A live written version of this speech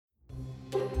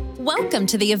Welcome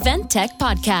to the Event Tech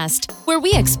Podcast, where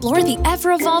we explore the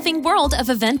ever-evolving world of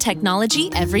event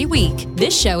technology every week.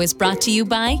 This show is brought to you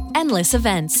by Endless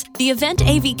Events, the event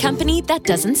AV company that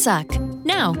doesn't suck.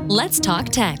 Now, let's talk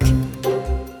tech.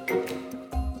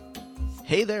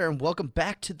 Hey there, and welcome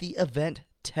back to the Event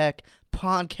Tech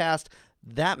Podcast.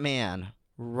 That man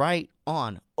right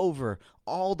on over,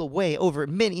 all the way over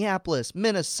Minneapolis,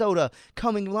 Minnesota,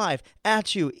 coming live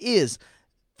at you is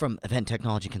from Event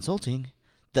Technology Consulting,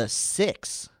 the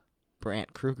Six,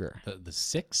 Brant Kruger. The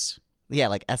six? Yeah,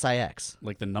 like SIX.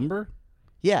 Like the number?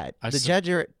 Yeah, the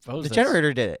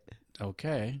generator did it.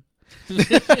 Okay.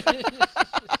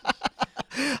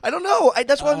 I don't know.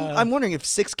 That's why I'm wondering if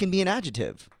six can be an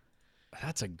adjective.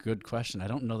 That's a good question. I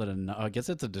don't know that. I guess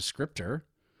it's a descriptor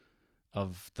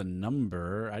of the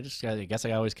number. I guess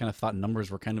I always kind of thought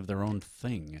numbers were kind of their own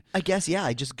thing. I guess, yeah.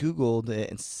 I just Googled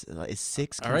it. Is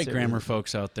six All right, grammar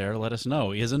folks out there, let us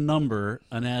know. Is a number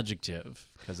an adjective?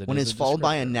 When it's followed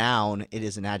by a noun, it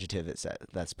is an adjective,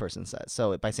 that person says.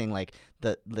 So by saying like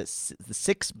the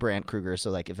six Brant Kruger,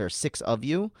 so like if there's six of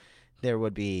you,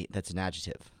 that's an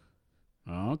adjective.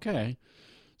 Okay.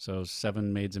 So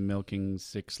 7 maids a milking,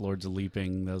 6 lords a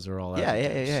leaping. Those are all Yeah.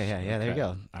 adjectives. There you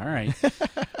go. All right.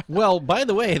 Well, by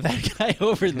the way, that guy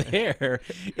over there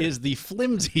is the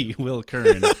flimsy Will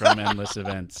Kern from Endless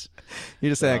Events. You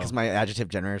just say that because my adjective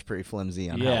generator is pretty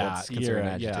flimsy on how it's considered an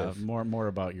adjective. Yeah, more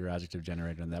about your adjective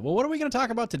generator than that. Well, what are we going to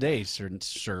talk about today,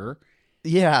 sir?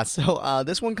 Yeah, so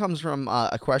this one comes from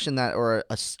a question or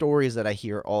a stories that I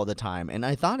hear all the time, and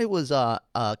I thought it was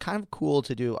kind of cool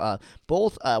to do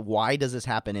both why does this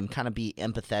happen and kind of be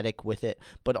empathetic with it,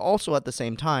 but also at the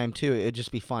same time too, it'd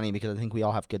just be funny because I think we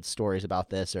all have good stories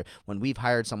about this, or when we've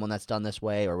hired someone that's done this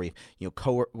way, or we've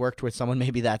worked with someone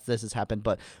maybe this has happened,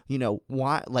 but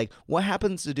why, like what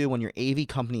happens to do when your AV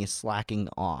company is slacking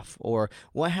off, or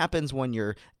what happens when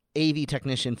your AV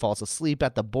technician falls asleep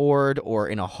at the board or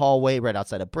in a hallway right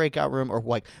outside a breakout room, or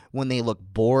like when they look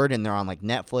bored and they're on like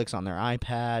Netflix on their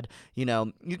iPad.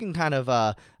 You can kind of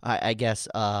I guess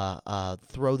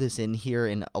throw this in here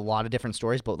in a lot of different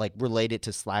stories, but like relate it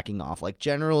to slacking off. Like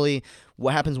generally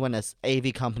what happens when an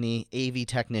AV company, AV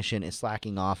technician is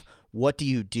slacking off? What do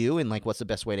you do, and like what's the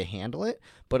best way to handle it?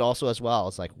 But also as well,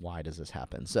 it's like, why does this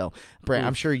happen? So, Brant,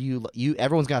 I'm sure you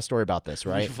everyone's got a story about this,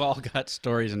 right? We've all got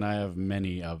stories, and I have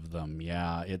many of them.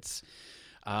 Yeah, it's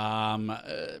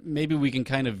maybe we can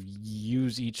kind of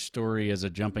use each story as a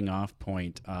jumping off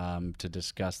point to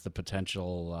discuss the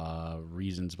potential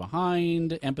reasons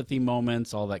behind empathy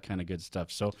moments, all that kind of good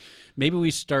stuff. So maybe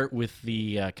we start with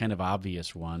the kind of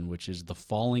obvious one, which is the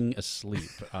falling asleep.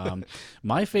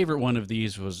 My favorite one of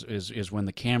these is when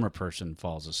the camera person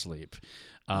falls asleep.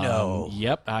 No.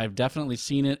 Yep, I've definitely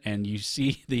seen it, and you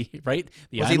see the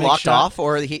Was he locked off,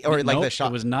 or nope, like the shot?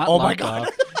 It was not oh locked my God.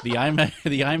 off. The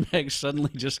IMAX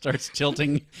suddenly just starts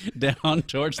tilting down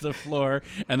towards the floor,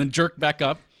 and then jerked back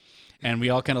up, and we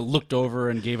all kind of looked over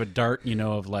and gave a dart,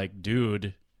 of like,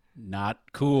 dude, not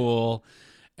cool.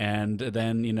 And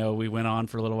then, we went on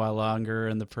for a little while longer,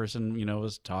 and the person,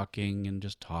 was talking,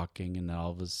 and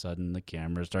all of a sudden the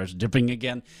camera starts dipping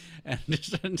again, and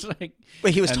it's like.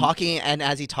 Wait, he was talking, and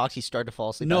as he talked, he started to fall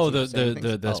asleep. No,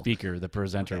 the speaker, the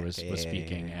presenter was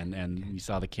speaking, and you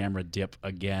saw the camera dip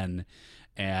again,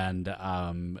 and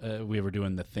we were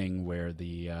doing the thing where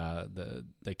the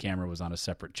camera was on a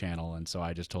separate channel, and so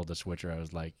I just told the switcher, I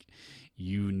was like,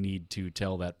 you need to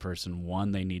tell that person,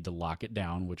 one, they need to lock it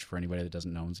down, which for anybody that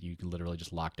doesn't know, you can literally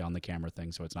just lock down the camera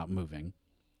thing so it's not moving.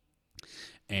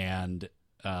 And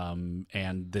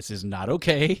this is not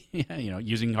okay,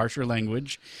 using harsher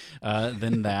language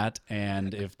than that.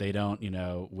 And if they don't,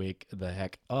 wake the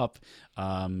heck up,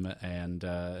 and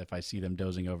if I see them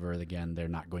dozing over it again, they're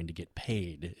not going to get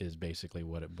paid, is basically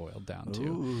what it boiled down to.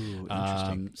 Ooh,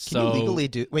 interesting. Can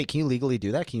you legally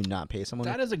do that? Can you not pay someone?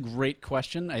 That is a great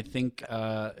question. I think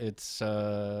it's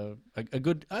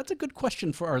that's a good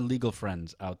question for our legal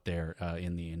friends out there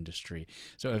in the industry.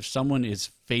 So if someone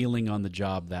is failing on the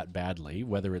job that badly,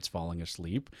 whether it's falling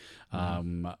asleep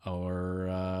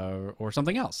or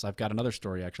something else. I've got another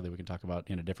story actually we can talk about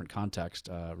in a different context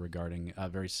regarding a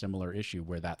very similar issue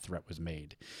where that threat was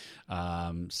made.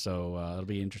 So it'll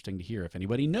be interesting to hear if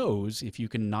anybody knows if you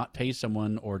can not pay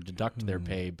someone or deduct their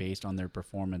pay based on their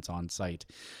performance on site.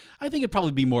 I think it'd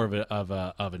probably be more of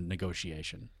a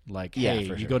negotiation. Like, hey,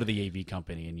 you go to the AV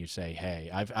company and you say, hey,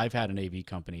 I've had an AV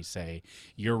company say,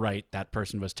 you're right, that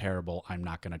person was terrible. I'm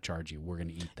not going to charge you. We're going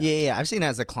to eat that. Yeah. I've seen it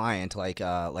as a client,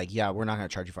 yeah, we're not going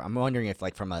to charge you for it. I'm wondering if,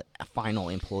 like, from a final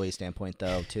employee standpoint,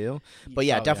 though, too. But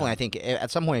yeah, definitely. Yeah. I think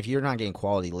at some point, if you're not getting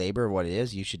quality labor, what it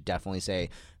is, you should definitely say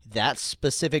that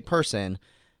specific person,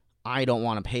 I don't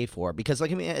want to pay for, because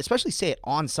like, I mean, especially say it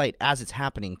on site as it's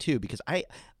happening too, because I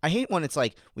hate when it's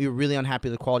like we were really unhappy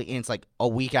with the quality and it's like a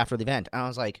week after the event and I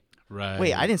was like, Right.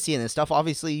 wait, I didn't see any of this stuff.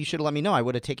 Obviously, you should have let me know. I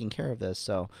would have taken care of this.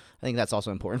 So I think that's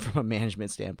also important from a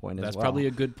management standpoint as well. That's probably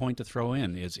a good point to throw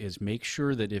in is make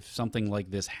sure that if something like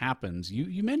this happens,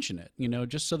 you mention it,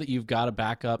 just so that you've got a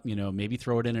backup, maybe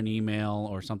throw it in an email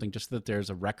or something, just so that there's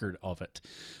a record of it.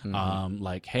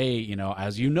 Like, hey,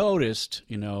 as you noticed,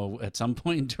 at some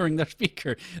point during the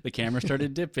speaker, the camera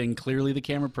started dipping. Clearly the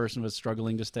camera person was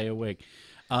struggling to stay awake.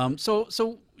 So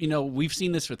we've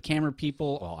seen this with camera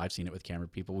people. Well, I've seen it with camera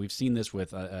people. We've seen this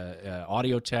with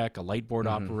audio tech, a light board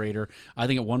operator. I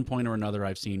think at one point or another,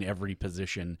 I've seen every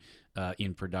position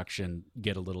in production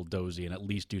get a little dozy and at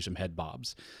least do some head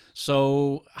bobs.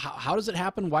 So how does it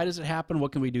happen? Why does it happen?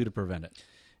 What can we do to prevent it?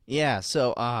 Yeah,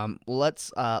 so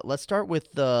let's start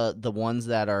with the ones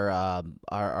that are a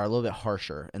little bit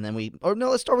harsher, and then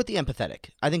let's start with the empathetic.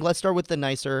 I think let's start with the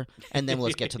nicer, and then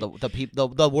let's get to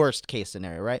the worst case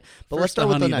scenario, right? But First let's start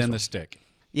the with honey, the nice then one. the stick.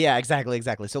 Yeah,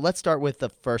 exactly. So let's start with the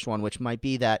first one, which might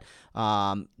be that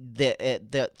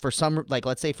for some, like,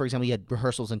 let's say for example you had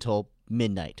rehearsals until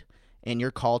midnight, and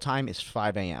your call time is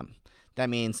 5 a.m. That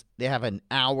means they have an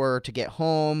hour to get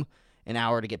home, an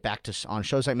hour to get back on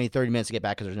show site, maybe 30 minutes to get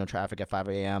back because there's no traffic at 5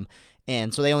 a.m.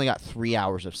 And so they only got 3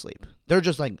 hours of sleep. They're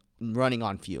just like running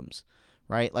on fumes,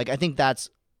 right? Like I think that's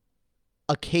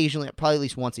occasionally, probably at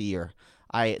least once a year,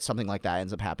 something like that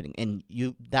ends up happening. And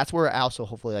that's where also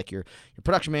hopefully like your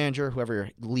production manager, whoever your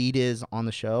lead is on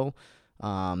the show,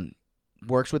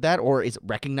 works with that, or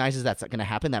recognizes that's going to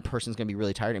happen. That person's going to be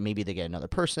really tired, and maybe they get another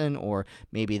person, or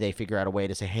maybe they figure out a way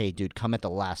to say, hey dude, come at the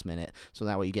last minute, so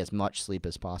that way you get as much sleep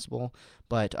as possible.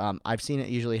 But I've seen it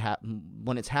usually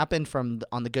when it's happened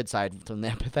on the good side, from the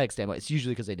empathetic standpoint, it's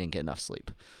usually because they didn't get enough sleep.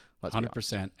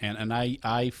 100%. And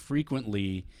I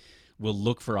frequently will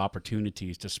look for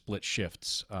opportunities to split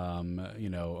shifts. Rather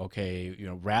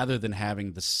than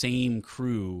having the same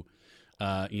crew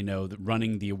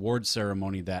running the award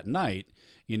ceremony that night,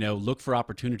 look for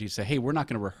opportunities to say, hey, we're not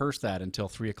going to rehearse that until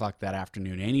 3 o'clock that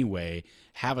afternoon anyway.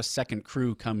 Have a second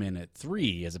crew come in at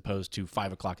 3 as opposed to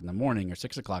 5 o'clock in the morning or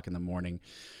 6 o'clock in the morning.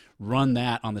 Run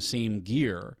that on the same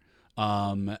gear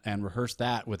and rehearse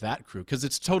that with that crew, because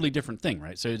it's a totally different thing,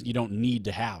 right? So you don't need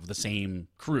to have the same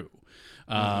crew.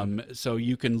 So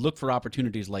you can look for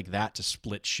opportunities like that to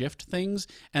split shift things,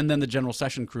 and then the general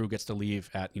session crew gets to leave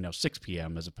at 6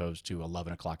 p.m. as opposed to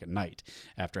 11 o'clock at night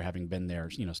after having been there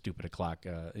stupid o'clock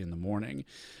in the morning.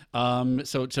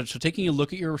 So taking a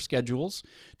look at your schedules,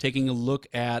 taking a look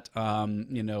at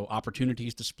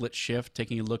opportunities to split shift,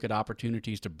 taking a look at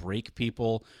opportunities to break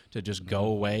people to just go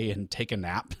away and take a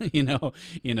nap in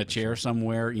a chair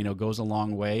somewhere goes a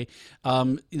long way.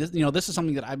 This is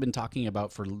something that I've been talking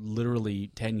about for literally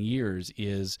 10 years,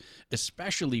 is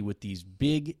especially with these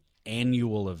big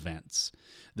annual events,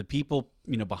 the people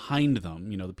behind them,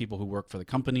 the people who work for the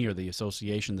company or the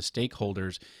association, the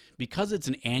stakeholders, because it's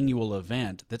an annual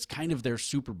event, that's kind of their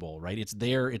Super Bowl, right? It's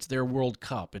their World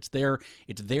Cup, it's their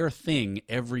thing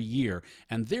every year,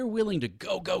 and they're willing to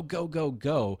go,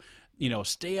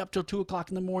 stay up till 2 o'clock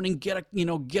in the morning, get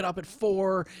up at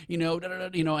 4,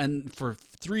 and for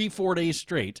 3-4 days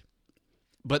straight.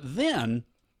 But then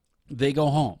they go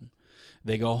home.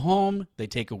 They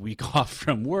take a week off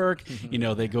from work,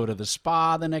 they go to the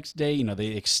spa the next day, they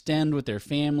extend with their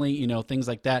family, things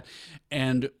like that.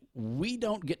 And we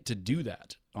don't get to do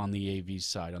that on the AV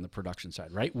side, on the production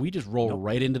side, right? We just roll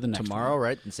right into the next tomorrow, one.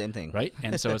 right? The same thing. Right?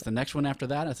 And so it's the next one after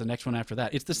that, it's the next one after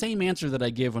that. It's the same answer that I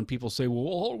give when people say,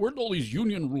 well, where did all these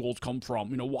union rules come from?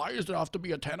 Why does it have to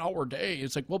be a 10-hour day?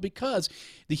 It's like, well, because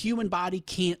the human body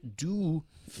can't do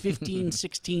 15,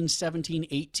 16, 17,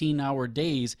 18-hour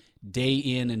days day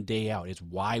in and day out. It's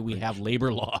why we have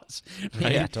labor laws,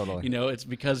 right? Yeah, totally. It's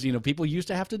because, people used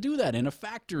to have to do that in a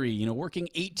factory, working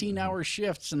 18-hour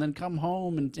shifts and then come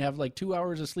home and have like 2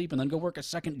 hours of sleep and then go work a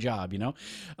second job, these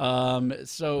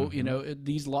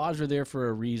laws are there for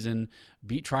a reason.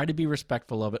 Try to be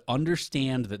respectful of it.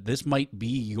 Understand that this might be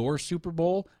your Super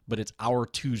Bowl, but it's our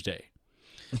Tuesday.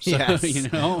 So, yes.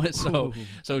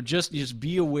 So just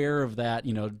be aware of that,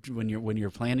 when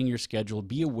you're planning your schedule,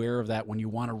 be aware of that when you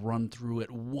want to run through it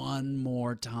one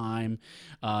more time.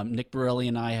 Nick Borelli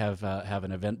and I have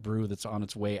an event brew that's on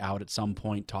its way out at some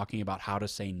point, talking about how to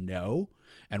say no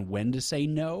and when to say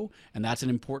no. And that's an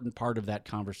important part of that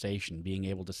conversation, being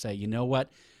able to say, you know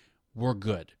what? we're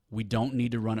good. We don't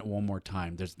need to run it one more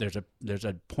time. There's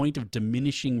a point of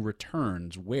diminishing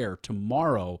returns where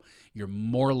tomorrow you're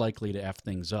more likely to F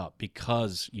things up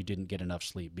because you didn't get enough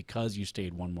sleep, because you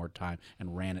stayed one more time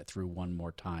and ran it through one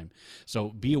more time. So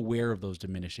be aware of those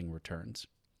diminishing returns.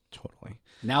 Totally.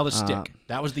 Now the stick.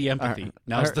 That was the empathy.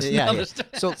 Now it's the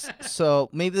stick. So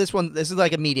maybe this is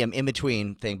like a medium in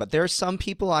between thing, but there are some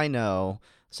people I know,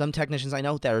 some technicians I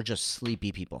know that are just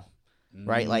sleepy people.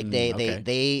 Right, like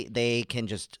they can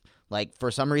just, like,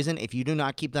 for some reason, if you do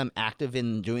not keep them active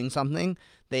in doing something,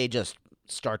 they just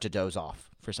start to doze off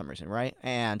for some reason, right?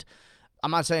 And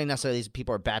I'm not saying necessarily these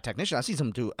people are bad technicians. I see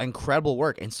them do incredible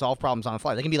work and solve problems on the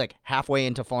fly. They can be like halfway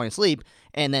into falling asleep,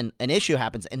 and then an issue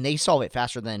happens, and they solve it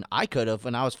faster than I could have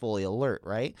when I was fully alert,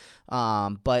 right?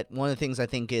 But one of the things I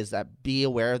think is that be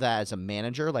aware of that as a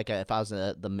manager, like if I was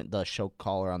the show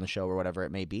caller on the show or whatever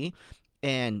it may be,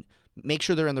 and make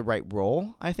sure they're in the right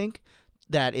role, I think.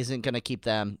 That isn't going to keep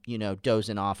them,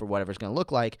 dozing off or whatever it's going to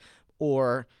look like,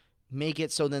 or make it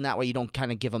so then that way you don't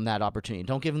kind of give them that opportunity.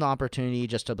 Don't give them the opportunity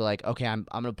just to be like, okay, I'm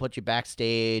going to put you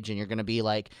backstage and you're going to be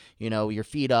like, your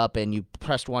feet up and you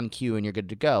pressed one cue and you're good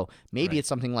to go. Maybe It's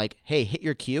something like, hey, hit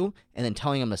your cue, and then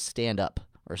telling them to stand up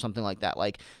or something like that.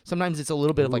 Like sometimes it's a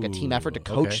little bit of like a team effort to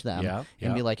coach them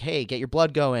and be like, hey, get your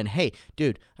blood going. Hey,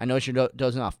 dude, I noticed you're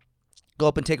dozing off. Go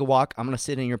up and take a walk. I'm going to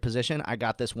sit in your position. I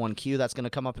got this one cue that's going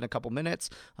to come up in a couple minutes.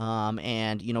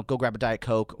 And, go grab a Diet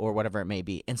Coke or whatever it may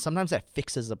be. And sometimes that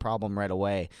fixes the problem right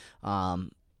away.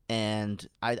 And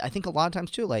I think a lot of times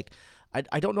too, like,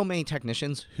 I don't know many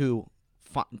technicians who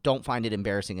don't find it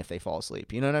embarrassing if they fall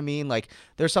asleep. You know what I mean? Like,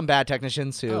 there's some bad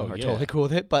technicians who are totally cool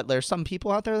with it, but there's some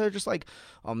people out there that are just like,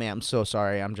 oh man, I'm so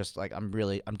sorry. I'm just like, I'm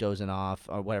dozing off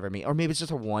or whatever it may be. Or maybe it's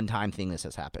just a one-time thing this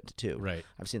has happened too. Right.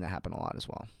 I've seen that happen a lot as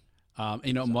well.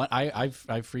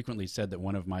 I've frequently said that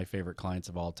one of my favorite clients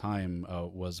of all time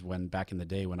was when back in the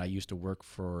day when I used to work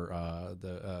for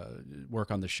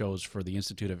work on the shows for the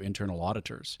Institute of Internal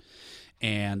Auditors,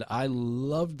 and I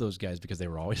loved those guys because they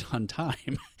were always on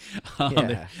time.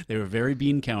 They were very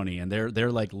Bean County, and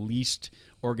their like least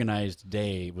organized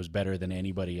day was better than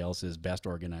anybody else's best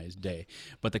organized day,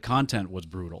 but the content was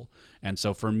brutal. And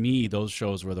so for me, those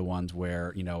shows were the ones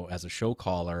where, as a show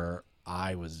caller,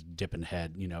 I was dipping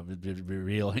head,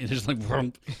 real, just like,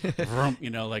 vroom, vroom,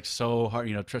 like so hard,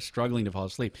 struggling to fall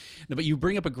asleep. But you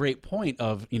bring up a great point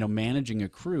of, managing a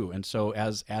crew. And so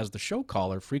as the show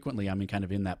caller, frequently I'm kind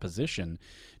of in that position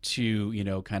to,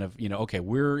 okay,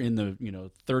 we're in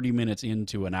the, 30 minutes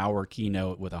into an hour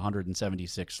keynote with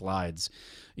 176 slides,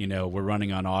 we're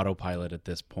running on autopilot at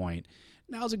this point.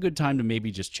 Now's a good time to maybe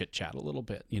just chit chat a little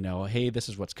bit. Hey, this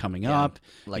is what's coming up.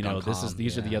 Like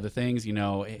these are the other things.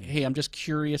 Hey, I'm just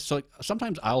curious. So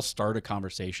sometimes I'll start a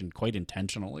conversation quite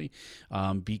intentionally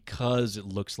because it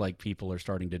looks like people are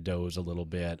starting to doze a little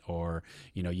bit, or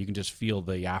you can just feel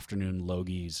the afternoon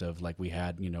logies of like we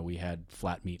had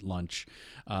flat meat lunch,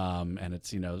 and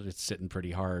it's it's sitting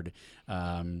pretty hard.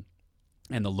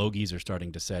 And the logies are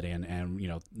starting to set in, and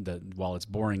while it's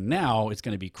boring now, it's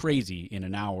going to be crazy in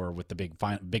an hour with the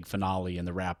big finale and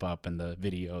the wrap up and the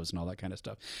videos and all that kind of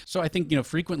stuff. So I think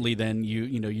frequently then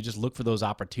you just look for those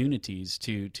opportunities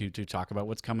to talk about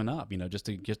what's coming up, just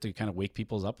to kind of wake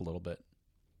people up a little bit.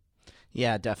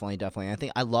 Yeah, definitely. I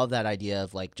think I love that idea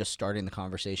of like just starting the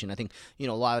conversation. I think, a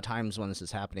lot of times when this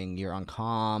is happening, you're on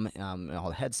comm, all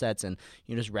the headsets, and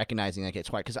you're just recognizing like it's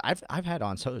quiet. Because I've had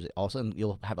on, so all of a sudden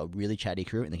you'll have a really chatty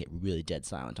crew and they get really dead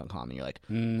silent on comm, and you're like,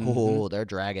 oh, they're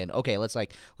dragging. Okay, let's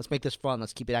make this fun.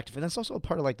 Let's keep it active. And that's also a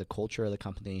part of like the culture of the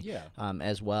company,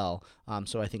 as well.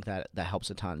 So I think that helps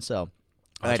a ton. So.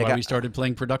 That's why we started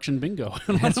playing production bingo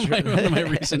on one of my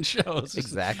recent shows.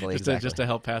 Exactly. Just to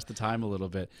help pass the time a little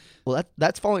bit. Well,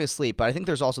 that's falling asleep, but I think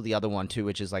there's also the other one too,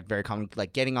 which is like very common,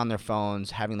 like getting on their phones,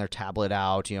 having their tablet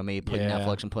out, maybe putting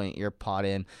Netflix and putting an ear pod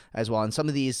in as well. And some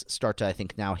of these start to, I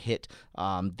think, now hit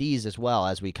these as well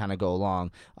as we kind of go along.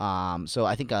 So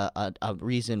I think a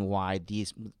reason why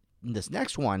this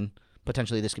next one,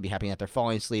 potentially this could be happening that they're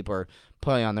falling asleep or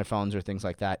putting on their phones or things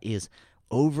like that, is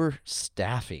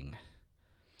overstaffing.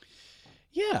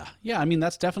 Yeah. I mean,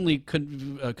 that's definitely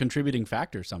a contributing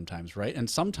factor sometimes, right? And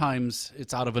sometimes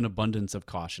it's out of an abundance of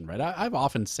caution, right? I've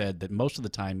often said that most of the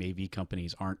time AV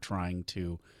companies aren't trying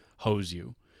to hose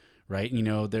you, right?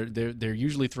 They're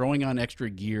usually throwing on extra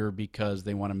gear because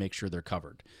they want to make sure they're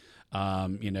covered.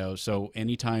 So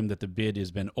anytime that the bid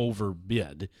has been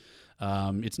overbid,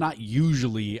 it's not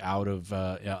usually out of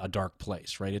a dark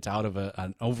place, right? It's out of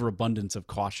an overabundance of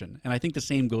caution. And I think the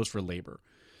same goes for labor.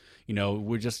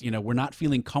 We're just, we're not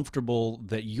feeling comfortable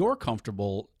that you're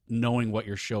comfortable knowing what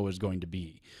your show is going to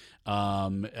be.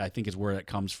 I think is where it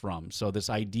comes from. So this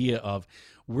idea of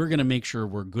we're going to make sure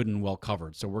we're good and well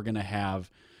covered. So we're going to have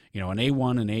an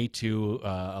A1, an A2,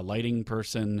 a lighting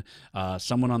person,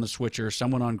 someone on the switcher,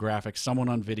 someone on graphics, someone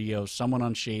on video, someone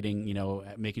on shading,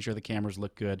 making sure the cameras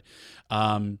look good.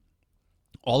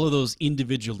 All of those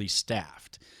individually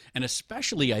staffed. And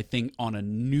especially, I think, on a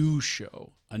new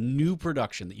show, a new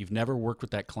production that you've never worked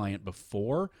with that client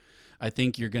before, I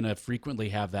think you're going to frequently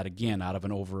have that again out of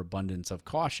an overabundance of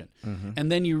caution. Mm-hmm. And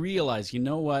then you realize, you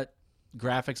know what?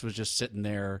 Graphics was just sitting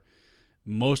there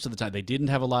most of the time. They didn't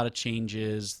have a lot of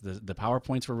changes. The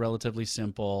PowerPoints were relatively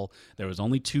simple. There was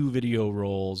only 2 video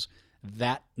rolls.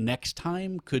 That next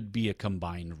time could be a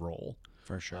combined roll.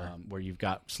 For sure. Where you've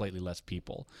got slightly less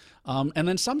people. And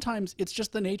then sometimes it's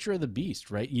just the nature of the beast,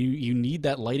 right? You need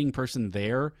that lighting person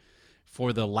there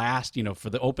for the last, for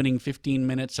the opening 15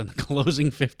 minutes and the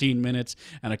closing 15 minutes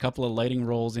and a couple of lighting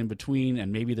rolls in between,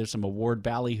 and maybe there's some award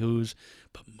ballyhoos,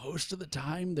 but most of the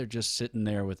time they're just sitting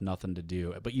there with nothing to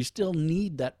do. But you still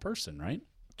need that person, right?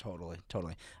 Totally.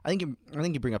 I think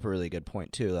you bring up a really good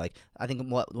point too. Like, I think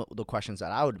what the questions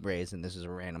that I would raise, and this is a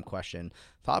random question,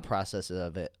 thought process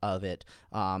of it,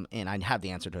 and I have the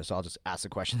answer to it, so I'll just ask the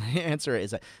question. The answer is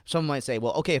that someone might say,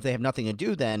 well, okay, if they have nothing to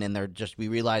do then, and we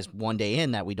realize one day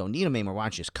in that we don't need them anymore, why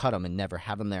don't you just cut them and never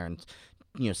have them there and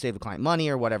save the client money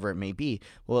or whatever it may be.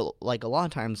 Well, like a lot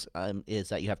of times is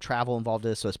that you have travel involved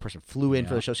in this, so this person flew in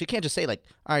for the show. So you can't just say like,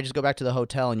 all right, just go back to the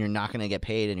hotel and you're not going to get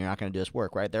paid and you're not going to do this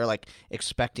work, right? They're like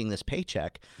expecting this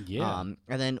paycheck. Yeah. And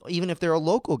then even if they're a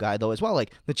local guy though as well,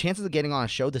 like the chances of getting on a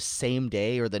show the same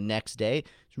day or the next day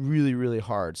is really, really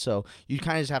hard. So you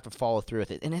kind of just have to follow through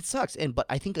with it. And it sucks. But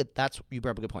I think that's, you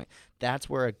brought up a good point. That's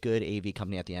where a good AV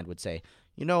company at the end would say,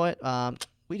 you know what,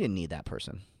 we didn't need that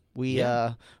person.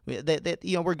 We're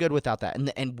good without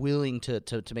that, and willing to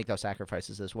make those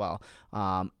sacrifices as well.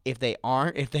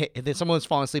 If someone's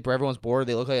falling asleep or everyone's bored,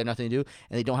 they look like they have nothing to do,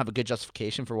 and they don't have a good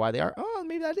justification for why they are,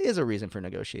 maybe that is a reason for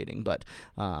negotiating. But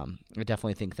I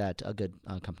definitely think that a good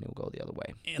company will go the other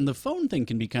way. And the phone thing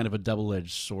can be kind of a double-edged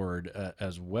sword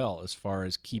as well, as far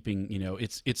as keeping,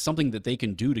 it's something that they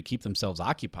can do to keep themselves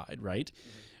occupied, right?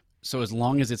 Mm-hmm. So as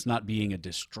long as it's not being a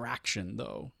distraction,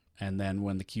 though. And then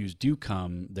when the cues do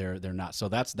come, they're not. So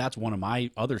that's one of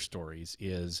my other stories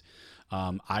is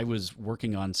I was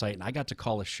working on site and I got to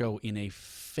call a show in a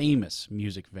famous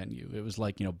music venue. It was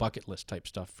like, bucket list type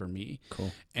stuff for me.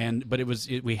 Cool. But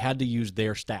we had to use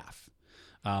their staff.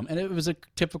 And it was a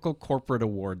typical corporate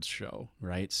awards show,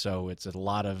 right? So it's a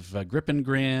lot of grip and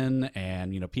grin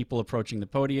and, people approaching the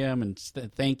podium and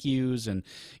thank yous and,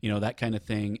 that kind of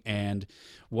thing. And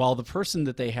while the person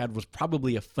that they had was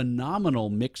probably a phenomenal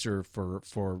mixer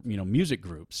for music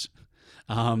groups,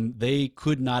 they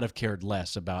could not have cared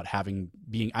less about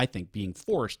being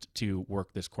forced to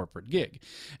work this corporate gig.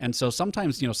 And so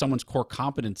sometimes, someone's core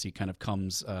competency kind of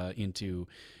comes into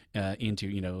I'm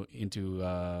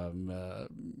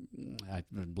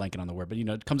blanking on the word, but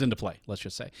it comes into play, let's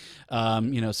just say.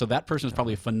 So that person is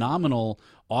probably a phenomenal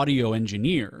audio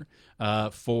engineer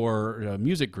for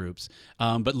music groups,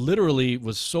 but literally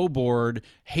was so bored,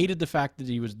 hated the fact that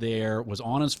he was there, was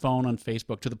on his phone on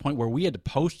Facebook to the point where we had to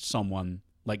post someone,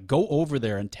 like, go over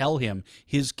there and tell him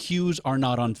his cues are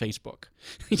not on Facebook,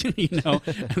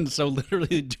 And so literally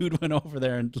the dude went over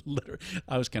there and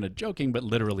I was kind of joking, but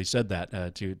literally said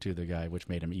that to the guy, which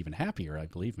made him even happier. I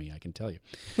believe me, I can tell you.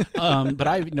 But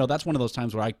that's one of those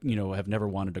times where I, have never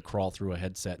wanted to crawl through a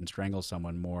headset and strangle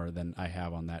someone more than I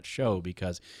have on that show,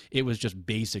 because it was just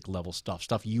basic level stuff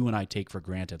you and I take for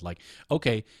granted. Like,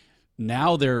 okay,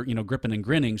 now they're, gripping and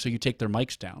grinning, so you take their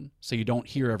mics down, so you don't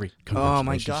hear every oh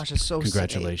my gosh, it's so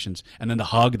congratulations, and then the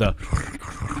hug,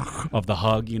 of the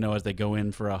hug, as they go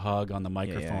in for a hug on the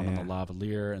microphone on the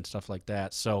lavalier and stuff like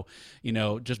that. So,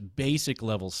 just basic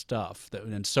level stuff.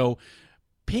 And so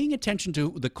paying attention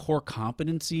to the core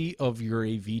competency of your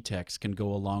AV techs can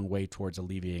go a long way towards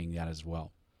alleviating that as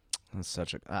well. That's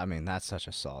such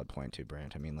a solid point too,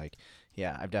 Brant.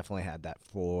 Yeah, I've definitely had that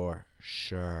for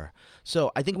sure.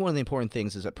 So I think one of the important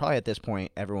things is that probably at this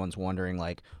point, everyone's wondering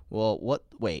like, well,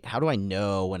 how do I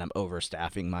know when I'm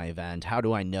overstaffing my event? How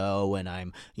do I know when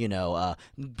I'm,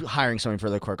 hiring someone for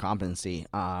their core competency?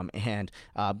 And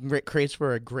it creates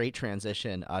for a great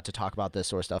transition to talk about this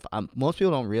sort of stuff. Most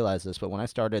people don't realize this, but when I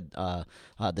started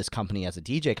this company as a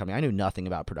DJ company, I knew nothing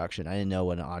about production. I didn't know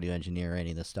what an audio engineer or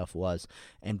any of this stuff was.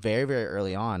 And very, very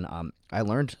early on, I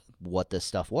learned what this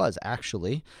stuff was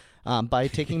actually by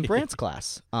taking Brant's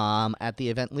class at the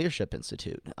Event Leadership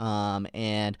Institute.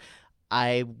 And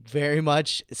I very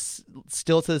much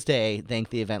still to this day thank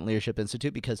the Event Leadership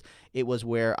Institute, because it was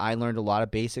where I learned a lot of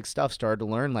basic stuff, started to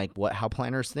learn like how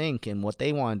planners think and what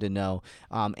they wanted to know.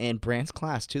 And Brandt's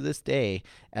class to this day,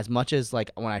 as much as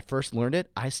like when I first learned it,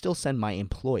 I still send my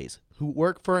employees who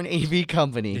work for an AV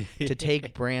company to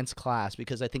take Brandt's class,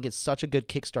 because I think it's such a good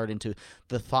kickstart into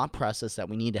the thought process that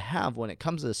we need to have when it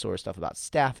comes to this sort of stuff about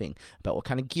staffing, about what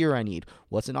kind of gear I need,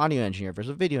 what's an audio engineer versus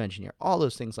a video engineer, all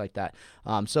those things like that.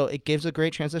 So it gives a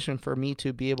great transition for me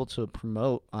to be able to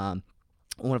promote one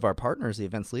of our partners, the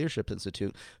Events Leadership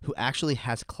Institute, who actually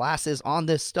has classes on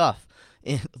this stuff.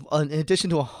 In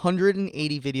addition to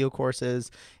 180 video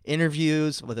courses,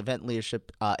 interviews with event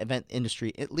leadership, event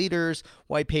industry leaders,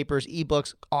 white papers,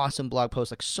 ebooks, awesome blog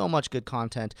posts, like so much good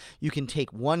content. You can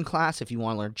take one class if you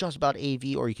want to learn just about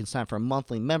AV, or you can sign for a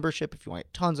monthly membership if you want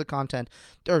tons of content.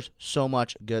 There's so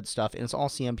much good stuff, and it's all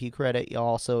CMP credit.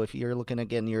 Also, if you're looking at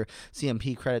getting your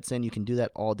CMP credits in, you can do that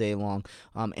all day long.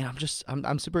 And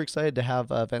I'm super excited to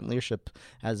have Event Leadership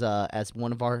as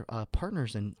one of our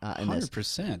partners in this.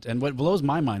 100%. And what blows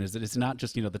my mind is that it's not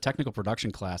just, the technical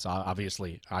production class.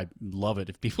 Obviously, I love it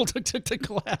if people took the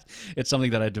class. It's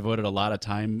something that I devoted a lot of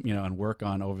time, and work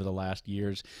on over the last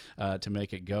years to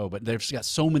make it go. But they've got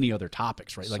so many other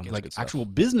topics, right? Like actual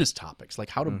business topics, like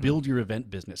how to build your event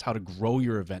business, how to grow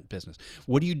your event business.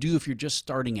 What do you do if you're just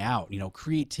starting out?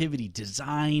 Creativity,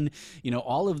 design,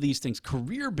 all of these things,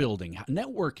 career building,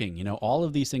 networking, all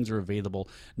of these things are available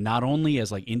not only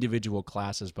as like individual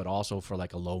classes, but also for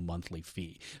like a low monthly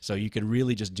fee. So you can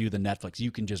really just do the Netflix. You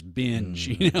can just binge,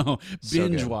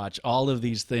 binge watch all of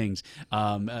these things,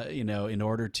 in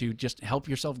order to just help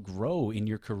yourself grow in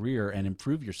your career and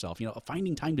improve yourself.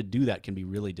 Finding time to do that can be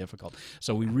really difficult.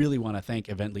 So we really want to thank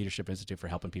Event Leadership Institute for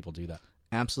helping people do that.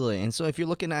 Absolutely. And so if you're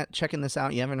looking at checking this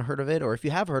out, you haven't heard of it, or if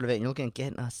you have heard of it and you're looking at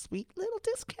getting a sweet little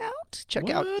discount, check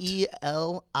out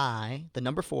ELI, the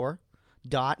number 4,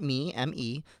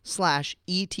 .me/ETP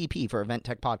for Event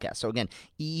Tech Podcast. So again,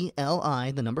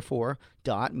 ELI, the number 4,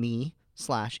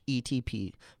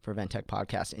 .me/ETP for Event Tech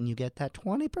Podcast. And you get that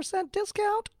 20%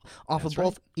 discount off of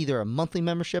both either a monthly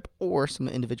membership or some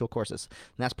individual courses.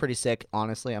 And that's pretty sick.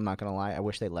 Honestly, I'm not going to lie. I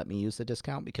wish they let me use the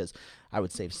discount, because I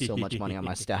would save so much money on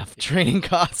my staff training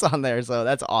costs on there. So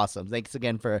that's awesome. Thanks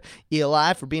again for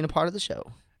ELI for being a part of the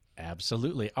show.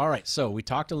 Absolutely. All right. So we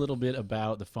talked a little bit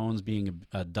about the phones being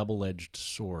a double-edged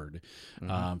sword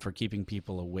for keeping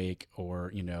people awake,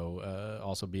 or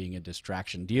also being a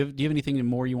distraction. Do you have anything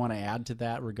more you want to add to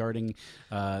that regarding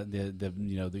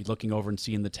the looking over and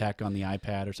seeing the tech on the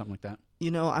iPad or something like that?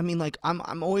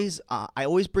 I'm always, I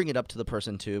always bring it up to the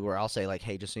person too, where I'll say like,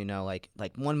 hey, just so you know, like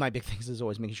one of my big things is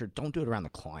always making sure don't do it around the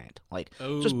client. Like,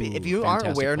 if you aren't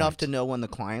aware enough to know when the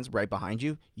client's right behind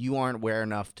you, you aren't aware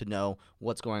enough to know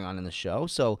what's going on in the show.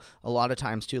 So a lot of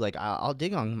times too, like I'll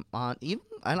dig on even,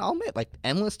 and I'll admit, like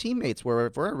Endless Teammates,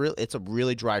 where it's a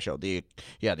really dry show. The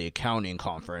accounting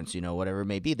conference, whatever it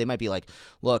may be, they might be like,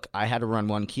 look, I had to run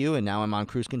one queue and now I'm on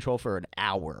cruise control for an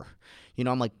hour.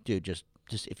 I'm like, dude, just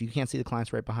if you can't see the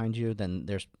clients right behind you, then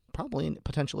there's probably a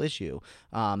potential issue.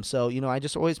 So I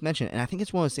just always mention it, and I think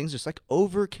it's one of those things, just like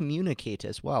over communicate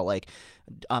as well. Like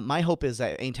my hope is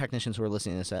that any technicians who are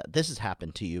listening to this has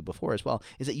happened to you before as well,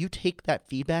 is that you take that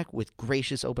feedback with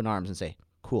gracious open arms and say,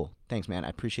 cool, thanks, man. I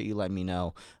appreciate you letting me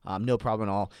know. No problem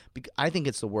at all. I think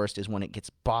it's the worst is when it gets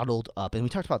bottled up. And we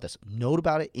talked about this. Note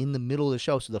about it in the middle of the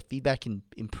show so the feedback can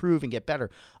improve and get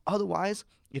better. Otherwise,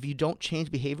 if you don't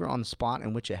change behavior on the spot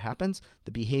in which it happens,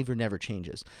 the behavior never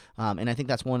changes. And I think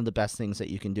that's one of the best things that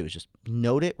you can do, is just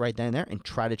note it right then and there and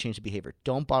try to change the behavior.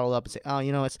 Don't bottle up and say, oh,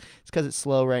 it's because it's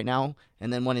slow right now.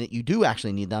 And then when you do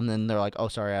actually need them, then they're like, oh,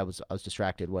 sorry, I was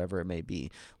distracted, whatever it may be.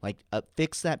 Like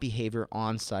fix that behavior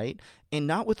on site, and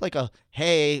not with like a,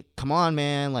 hey, come on,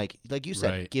 man. Like you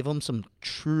said, give them some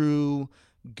true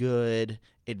good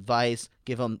advice,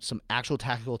 give them some actual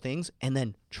tactical things, and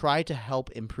then try to help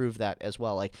improve that as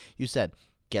well. Like you said,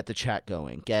 get the chat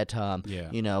going, get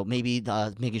maybe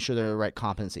making sure they're the right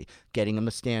competency, getting them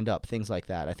to stand up, things like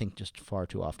that. I think just far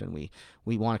too often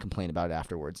we want to complain about it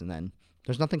afterwards, and then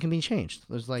there's nothing can be changed.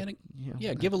 There's like,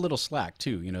 give a little slack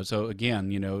too, So again,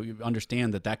 you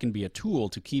understand that can be a tool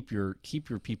to keep your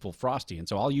people frosty. And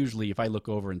so I'll usually, if I look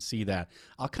over and see that,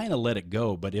 I'll kind of let it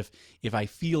go. But if I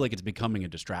feel like it's becoming a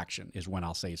distraction, is when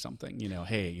I'll say something.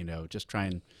 Hey, just try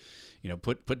and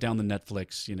put down the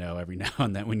Netflix, every now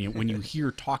and then. When you hear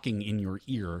talking in your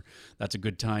ear, that's a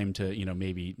good time to,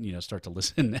 maybe, start to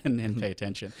listen and pay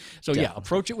attention. So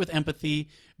approach it with empathy,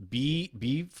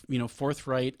 be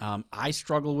forthright. I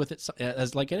struggle with it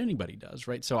as like anybody does,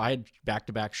 right? So I had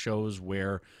back-to-back shows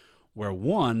where where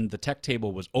one, the tech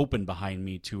table was open behind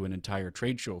me to an entire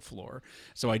trade show floor.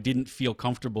 So I didn't feel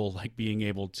comfortable like being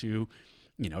able to,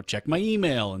 check my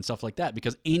email and stuff like that,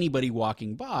 because anybody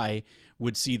walking by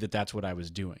would see that that's what I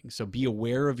was doing. So be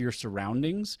aware of your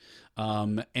surroundings.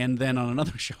 And then on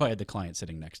another show, I had the client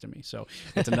sitting next to me. So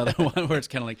it's another one where it's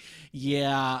kind of like,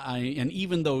 and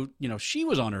even though, she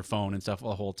was on her phone and stuff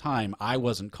the whole time, I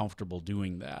wasn't comfortable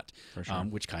doing that, For sure.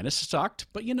 Which kind of sucked.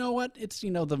 But you know what? It's,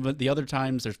 the other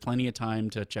times there's plenty of time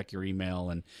to check your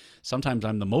email. And sometimes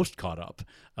I'm the most caught up,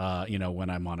 when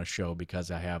I'm on a show, because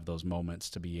I have those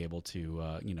moments to be able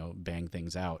to, bang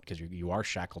things out, because you are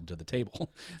shackled to the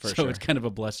table. So sure. it's kind of a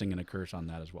blessing and a curse on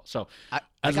that as well. So I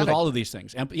with all of these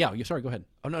things, sorry, go ahead.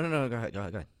 Oh, no, go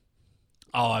ahead.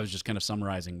 Oh, I was just kind of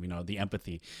summarizing, the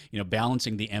empathy,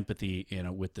 balancing the empathy,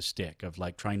 with the stick of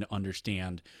like trying to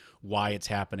understand why it's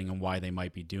happening and why they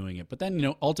might be doing it. But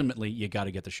then, ultimately you got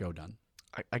to get the show done.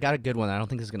 I got a good one. I don't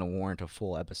think this is going to warrant a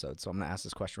full episode, so I'm going to ask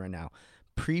this question right now.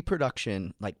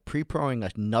 Pre-production, like pre-proing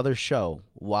another show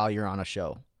while you're on a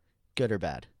show, good or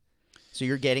bad? So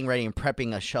you're getting ready and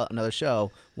prepping another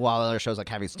show while other shows like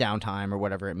having its downtime or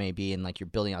whatever it may be, and like you're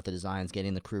building out the designs,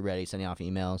 getting the crew ready, sending off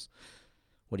emails.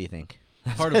 What do you think?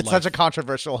 Part of it's life. such a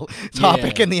controversial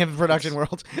topic in the production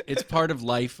world. It's part of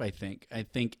life, I think,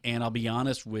 and I'll be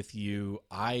honest with you,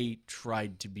 I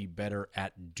tried to be better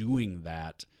at doing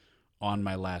that on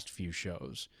my last few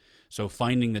shows. So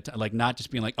finding the like not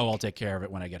just being like, oh, I'll take care of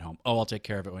it when I get home. Oh, I'll take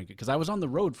care of it when I get, because I was on the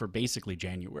road for basically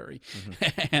January,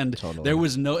 and there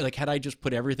was no like, had I just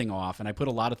put everything off, and I put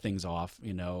a lot of things off,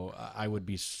 I would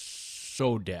be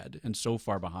so dead and so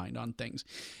far behind on things.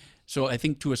 So I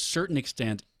think to a certain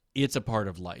extent, it's a part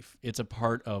of life. It's a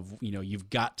part of, you've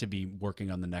got to be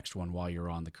working on the next one while you're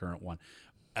on the current one.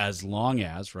 As long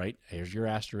as, right, here's your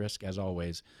asterisk, as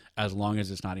always, as long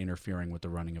as it's not interfering with the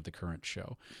running of the current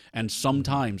show. And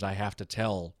sometimes I have to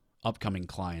tell upcoming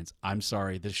clients, I'm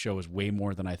sorry, this show is way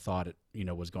more than I thought it,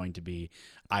 was going to be.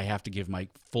 I have to give my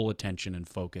full attention and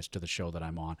focus to the show that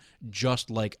I'm on, just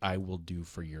like I will do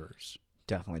for yours.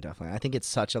 Definitely. I think it's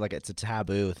such it's a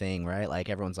taboo thing, right? Like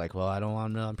everyone's like, well, I don't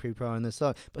want to pre-pro and this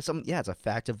stuff, but it's a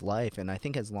fact of life. And I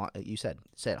think as long you said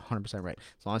 100% right,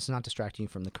 as long as it's not distracting you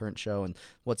from the current show and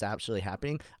what's actually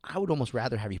happening, I would almost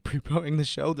rather have you pre-proing the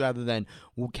show rather than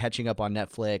catching up on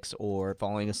Netflix or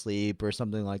falling asleep or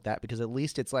something like that, because at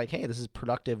least it's like, hey, this is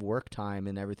productive work time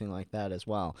and everything like that as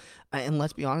well. And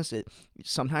let's be honest,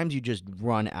 sometimes you just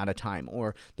run out of time,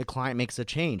 or the client makes a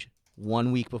change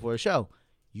 1 week before the show.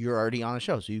 You're already on a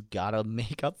show, so you gotta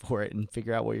make up for it and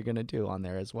figure out what you're gonna do on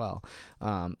there as well.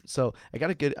 So I got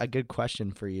a good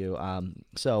question for you.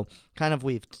 So kind of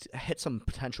we've hit some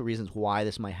potential reasons why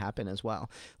this might happen as well.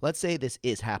 Let's say this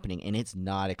is happening and it's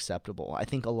not acceptable. I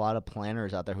think a lot of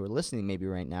planners out there who are listening maybe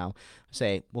right now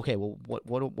say, okay, well,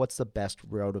 what's the best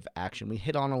road of action? We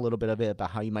hit on a little bit of it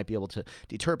about how you might be able to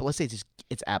deter, but let's say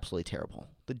it's absolutely terrible.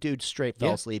 The dude straight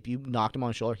fell asleep. You knocked him on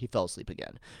the shoulder, he fell asleep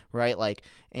again, right?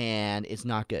 And it's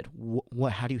not good.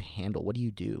 How do you handle? What do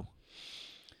you do?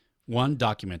 One,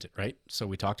 document it, right? So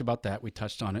we talked about that. We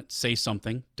touched on it. Say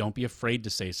something. Don't be afraid to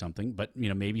say something, but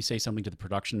maybe say something to the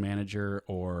production manager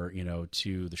or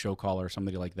to the show caller or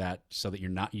somebody like that, so that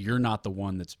you're not the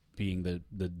one that's being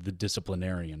the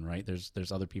disciplinarian, right?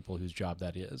 There's other people whose job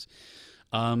that is.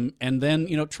 And then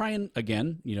try and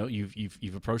again,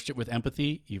 you've approached it with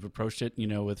empathy. You've approached it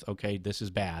with, okay, this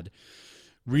is bad.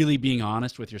 Really being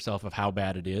honest with yourself of how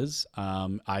bad it is.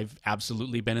 I've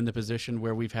absolutely been in the position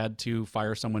where we've had to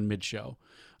fire someone mid-show.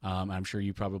 I'm sure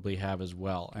you probably have as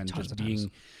well. And just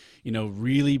being,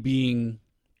 really being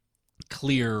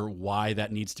clear why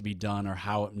that needs to be done or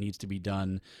how it needs to be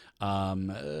done,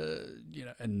 and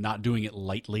not doing it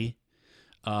lightly.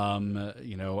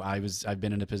 I've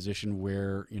been in a position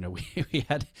where,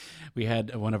 we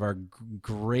had one of our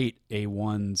great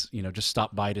A1s, just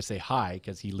stop by to say hi,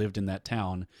 because he lived in that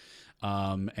town,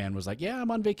 and was like, yeah,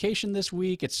 I'm on vacation this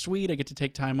week. It's sweet. I get to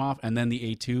take time off. And then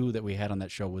the A2 that we had on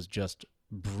that show was just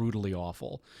brutally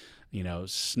awful.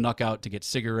 Snuck out to get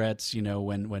cigarettes,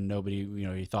 when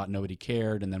nobody, he thought nobody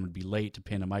cared, and then would be late to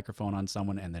pin a microphone on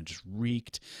someone, and then just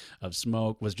reeked of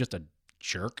smoke. Was just a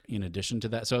jerk in addition to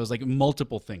that. So it was like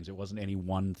multiple things. It wasn't any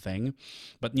one thing,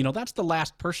 but that's the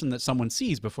last person that someone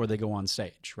sees before they go on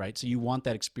stage, right? So you want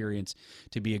that experience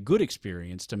to be a good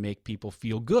experience, to make people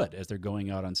feel good as they're going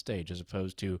out on stage, as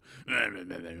opposed to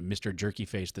Mr. Jerky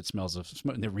Face that smells of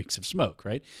smoke, that reeks of smoke,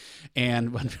 right?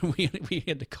 And when we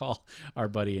had to call our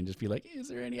buddy and just be like, is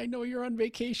there any, I know you're on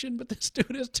vacation, but this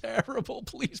dude is terrible.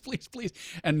 Please.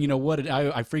 And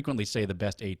I frequently say the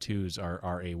best A2s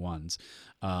are A1s.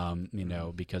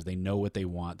 know, because they know what they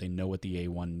want. They know what the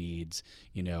A1 needs,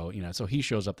 so he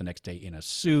shows up the next day in a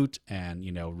suit and,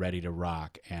 ready to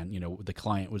rock. And, the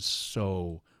client was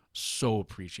so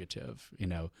appreciative,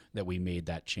 that we made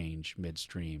that change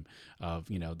midstream of,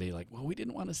 they like, well, we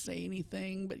didn't want to say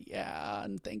anything, but yeah,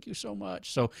 and thank you so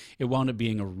much. So it wound up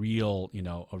being a real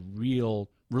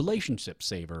relationship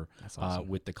saver. That's awesome.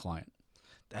 With the client.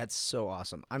 That's so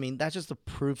awesome. I mean, that's just the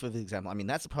proof of the example. I mean,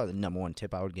 that's probably the number one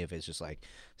tip I would give is just like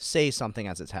say something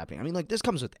as it's happening. I mean, like this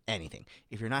comes with anything.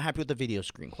 If you're not happy with the video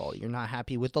screen quality, you're not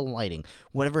happy with the lighting,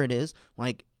 whatever it is,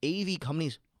 like AV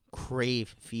companies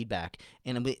crave feedback.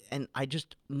 And I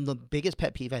just, the biggest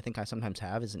pet peeve I think I sometimes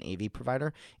have as an AV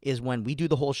provider is when we do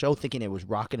the whole show thinking it was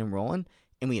rocking and rolling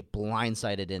and we get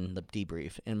blindsided in the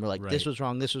debrief and we're like, Right. this was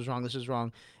wrong, this was wrong, this was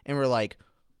wrong. And we're like,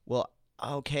 well,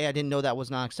 okay, I didn't know that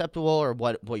was not acceptable or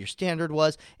what your standard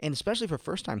was. And especially for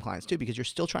first-time clients too, because you're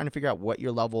still trying to figure out what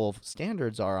your level of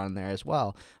standards are on there as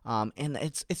well. And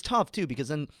it's tough too, because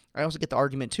then I also get the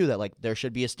argument too that like there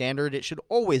should be a standard it should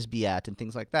always be at and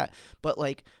things like that. But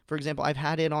like, for example, I've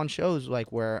had it on shows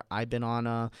like where I've been on,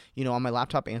 on my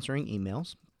laptop answering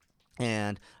emails.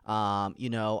 And,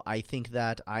 I think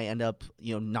that I end up,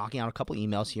 knocking out a couple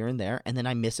emails here and there, and then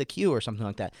I miss a cue or something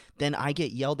like that. Then I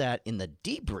get yelled at in the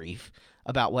debrief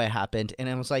about what happened. And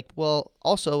I was like, well,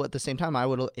 also at the same time,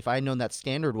 if I had known that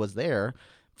standard was there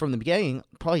from the beginning,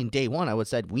 probably in day one, I would have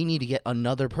said, we need to get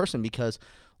another person because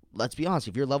let's be honest,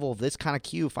 if your level of this kind of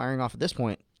queue firing off at this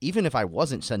point, even if I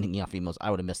wasn't sending you off emails, I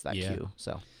would have missed that queue.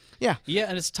 So. Yeah,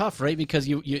 and it's tough, right? Because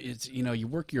you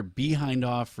work your behind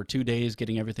off for 2 days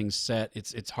getting everything set.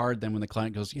 It's hard then when the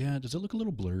client goes, yeah, does it look a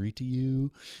little blurry to you?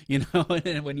 And when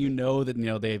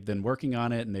that they've been working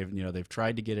on it and they've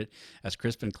tried to get it as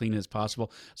crisp and clean as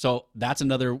possible. So that's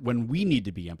another when we need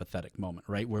to be empathetic moment,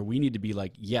 right? Where we need to be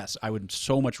like, yes, I would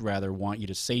so much rather want you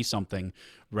to say something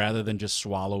rather than just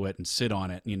swallow it and sit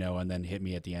on it, and then hit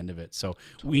me at the end of it. So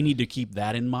we need to keep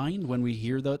that in mind when we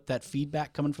hear that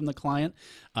feedback coming from the client.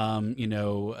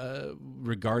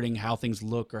 Regarding how things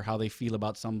look or how they feel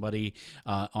about somebody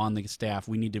on the staff,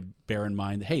 we need to bear in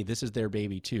mind, hey, this is their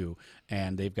baby too,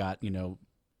 and they've got,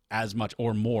 as much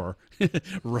or more,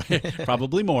 right,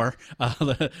 probably more,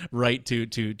 right to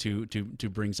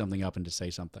bring something up and to say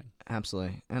something.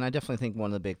 Absolutely. And I definitely think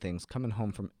one of the big things, coming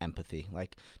home from empathy,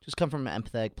 like just come from an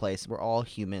empathetic place. We're all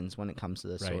humans when it comes to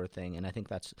this Right. sort of thing. And I think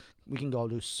we can go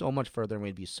do so much further and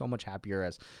we'd be so much happier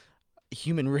as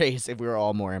human race if we were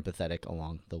all more empathetic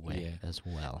along the way as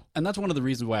well. And that's one of the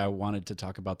reasons why I wanted to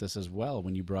talk about this as well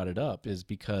when you brought it up, is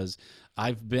because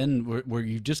I've been where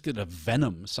you just get a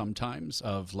venom sometimes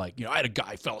of like, I had a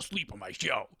guy fell asleep on my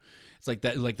show. It's like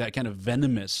that kind of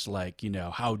venomous, like,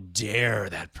 how dare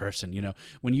that person,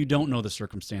 when you don't know the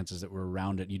circumstances that were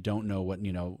around it, you don't know what,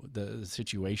 the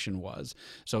situation was.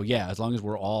 So yeah, as long as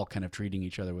we're all kind of treating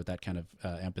each other with that kind of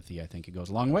empathy, I think it goes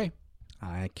a long way.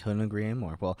 I couldn't agree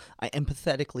anymore. Well, I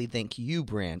empathetically thank you,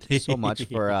 Brant, so much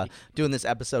for doing this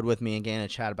episode with me and getting a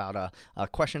chat about a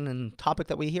question and topic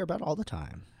that we hear about all the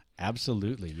time.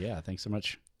 Absolutely. Yeah. Thanks so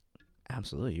much.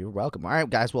 Absolutely. You're welcome. All right,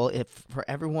 guys. Well, if for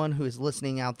everyone who is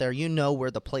listening out there, where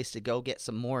the place to go get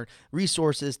some more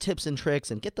resources, tips and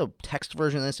tricks, and get the text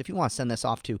version of this. If you want to send this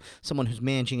off to someone who's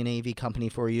managing an AV company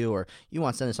for you, or you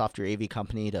want to send this off to your AV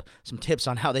company to some tips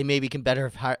on how they maybe can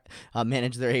better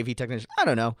manage their AV technician, I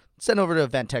don't know. Send over to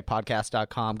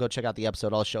eventtechpodcast.com. Go check out the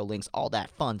episode, all show links, all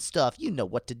that fun stuff. You know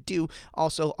what to do.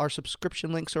 Also, our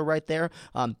subscription links are right there.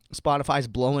 Spotify's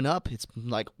blowing up. It's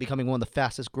like becoming one of the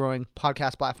fastest growing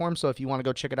podcast platforms. So if you want to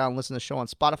go check it out and listen to the show on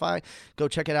Spotify, go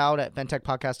check it out at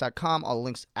eventtechpodcast.com. All the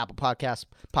links, Apple Podcasts,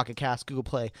 Pocket Cast, Google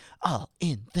Play, all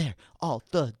in there all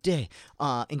the day,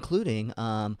 including,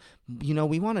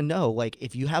 we want to know, like,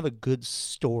 if you have a good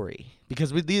story,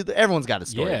 because everyone's got a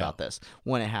story about this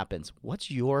when it happens. What's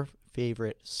your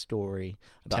favorite story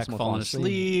about Tech someone falling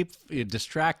asleep,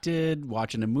 distracted,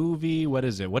 watching a movie? What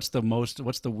is it? What's the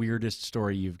weirdest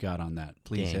story you've got on that?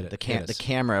 Please hit it. The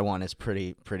camera one is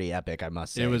pretty epic, I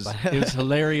must say. It was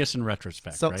hilarious in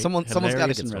retrospect. Right? Someone's got a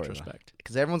good in story, retrospect.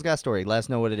 because everyone's got a story. Let us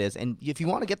know what it is, and if you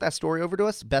want to get that story over to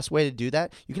us, the best way to do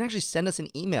that, you can actually send us an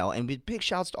email. And big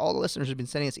shouts to all the listeners who've been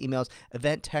sending us emails,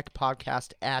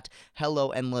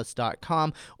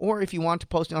 eventtechpodcast@helloendless.com. Or if you want to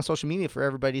post it on social media for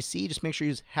everybody to see, just make sure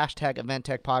you use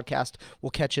 #eventtechpodcast.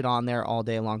 We'll catch it on there all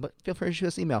day long. But feel free to shoot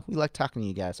us an email. We like talking to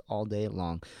you guys all day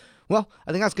long. Well,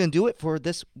 I think that's going to do it for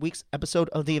this week's episode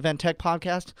of the Event Tech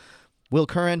Podcast. Will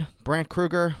Curran, Brant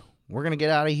Kruger, we're going to get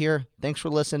out of here. Thanks for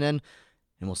listening, and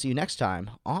we'll see you next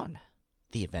time on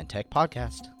the Event Tech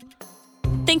Podcast.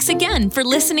 Thanks again for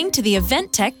listening to the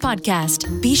Event Tech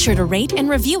Podcast. Be sure to rate and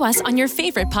review us on your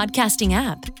favorite podcasting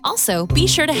app. Also, be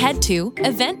sure to head to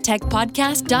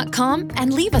eventtechpodcast.com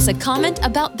and leave us a comment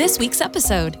about this week's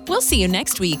episode. We'll see you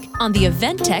next week on the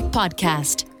Event Tech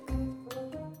Podcast.